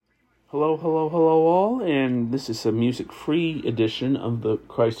Hello, hello, hello all, and this is a music-free edition of the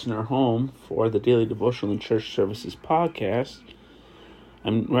Christ in Our Home for the Daily Devotional and Church Services podcast.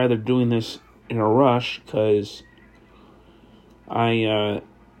 I'm rather doing this in a rush because I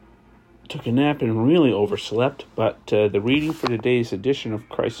took a nap and really overslept, but the reading for today's edition of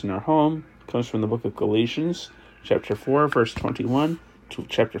Christ in Our Home comes from the book of Galatians, chapter 4, verse 21 to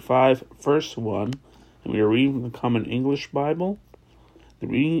chapter 5, verse 1, and we are reading from the Common English Bible. The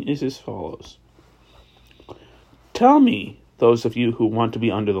reading is as follows. Tell me, those of you who want to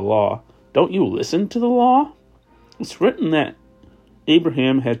be under the law, don't you listen to the law? It's written that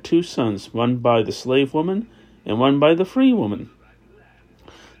Abraham had two sons, one by the slave woman and one by the free woman.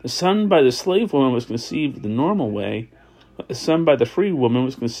 The son by the slave woman was conceived the normal way, but the son by the free woman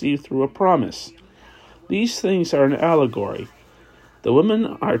was conceived through a promise. These things are an allegory. The women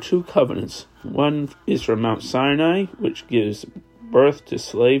are two covenants. One is from Mount Sinai, which gives birth to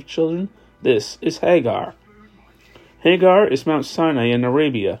slave children. This is Hagar. Hagar is Mount Sinai in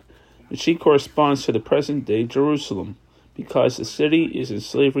Arabia, and she corresponds to the present-day Jerusalem, because the city is in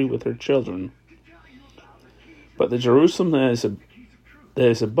slavery with her children. But the Jerusalem that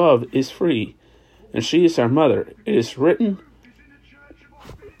is above is free, and she is our mother. It is written,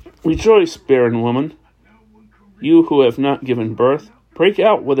 Rejoice, barren woman, you who have not given birth. Break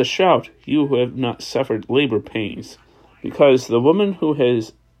out with a shout, you who have not suffered labor pains. Because the woman who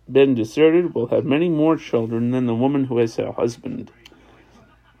has been deserted will have many more children than the woman who has a husband.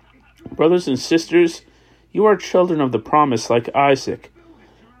 Brothers and sisters, you are children of the promise like Isaac.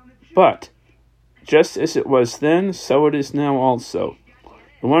 But, just as it was then, so it is now also.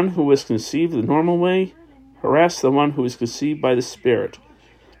 The one who was conceived the normal way harassed the one who was conceived by the Spirit.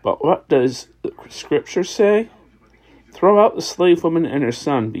 But what does the Scripture say? Throw out the slave woman and her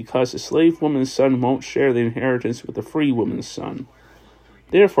son, because the slave woman's son won't share the inheritance with the free woman's son.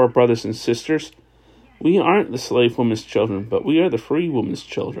 Therefore, brothers and sisters, we aren't the slave woman's children, but we are the free woman's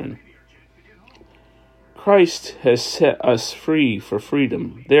children. Christ has set us free for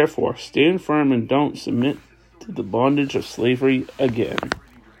freedom. Therefore, stand firm and don't submit to the bondage of slavery again.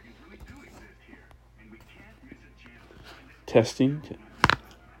 Testing.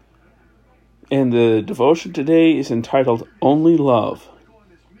 And the devotion today is entitled Only Love.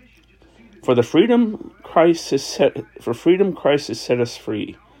 For freedom Christ has set us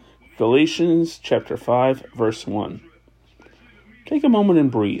free. Galatians chapter 5, verse 1. Take a moment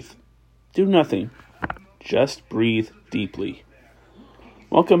and breathe. Do nothing. Just breathe deeply.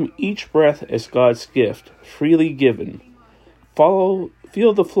 Welcome each breath as God's gift, freely given. Feel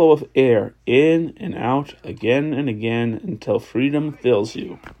the flow of air in and out again and again until freedom fills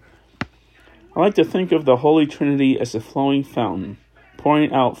you. I like to think of the Holy Trinity as a flowing fountain,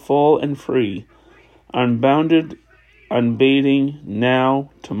 pouring out full and free, unbounded, unbating,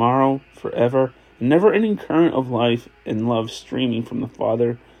 now, tomorrow, forever, a never-ending current of life and love streaming from the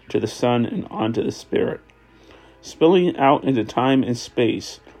Father to the Son and onto the Spirit, spilling out into time and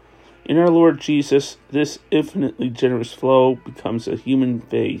space. In our Lord Jesus, this infinitely generous flow becomes a human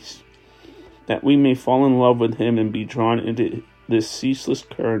face, that we may fall in love with Him and be drawn into this ceaseless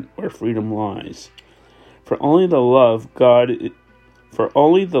current where freedom lies. For only the love God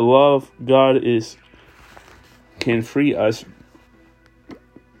can free us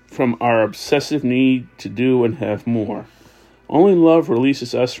from our obsessive need to do and have more. Only love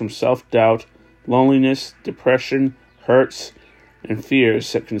releases us from self-doubt, loneliness, depression, hurts, and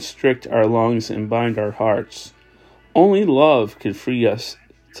fears that constrict our lungs and bind our hearts. Only love can free us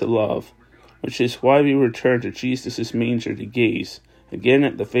to love, which is why we return to Jesus' manger to gaze again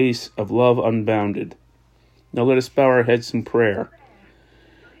at the face of love unbounded. Now let us bow our heads in prayer.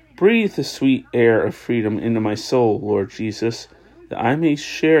 Breathe the sweet air of freedom into my soul, Lord Jesus, that I may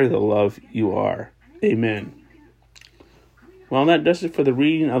share the love you are. Amen. Well, that does it for the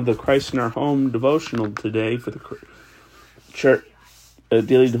reading of the Christ in Our Home devotional today for the church,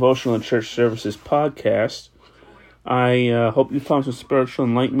 Daily Devotional and Church Services podcast. I hope you found some spiritual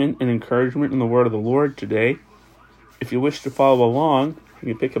enlightenment and encouragement in the word of the Lord today. If you wish to follow along, you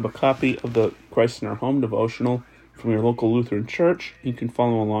can pick up a copy of the Christ in Our Home devotional from your local Lutheran church. You can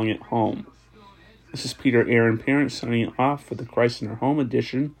follow along at home. This is Peter Aaron Parent signing off for the Christ in Our Home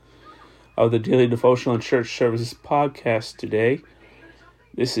edition of the Daily Devotional and Church Services podcast today.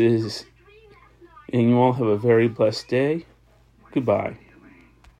 And you all have a very blessed day. Goodbye.